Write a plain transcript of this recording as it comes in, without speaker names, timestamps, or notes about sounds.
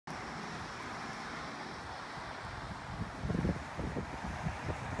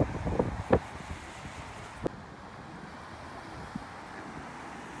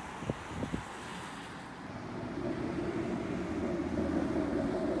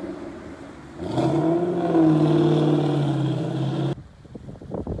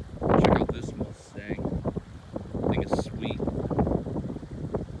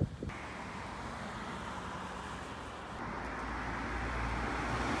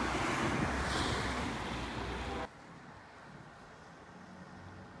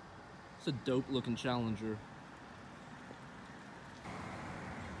It's a dope looking Challenger.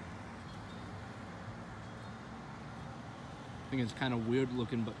 I think it's kind of weird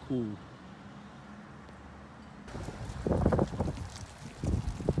looking but cool.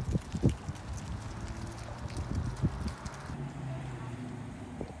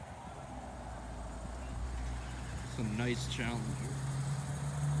 It's a nice Challenger.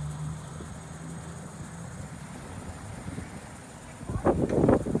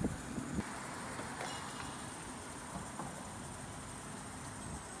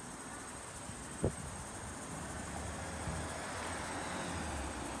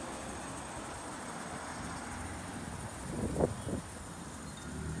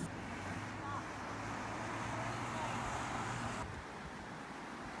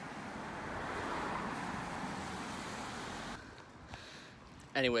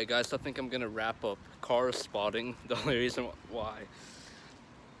 Anyway guys, I think I'm gonna wrap up car spotting. The only reason why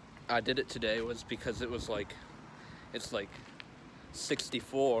I did it today was because it's like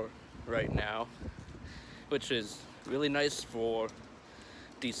 64 right now, which is really nice for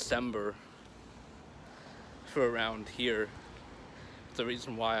December for around here. The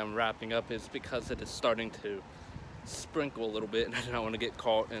reason why I'm wrapping up is because it is starting to sprinkle a little bit and I don't want to get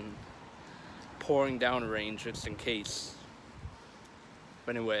caught in pouring down rain just in case.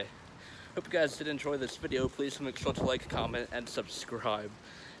 But anyway, hope you guys did enjoy this video. Please make sure to like, comment, and subscribe.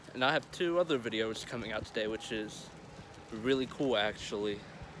 And I have 2 other videos coming out today, which is really cool actually.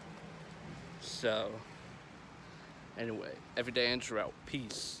 So, anyway, everyday intro out.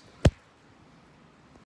 Peace.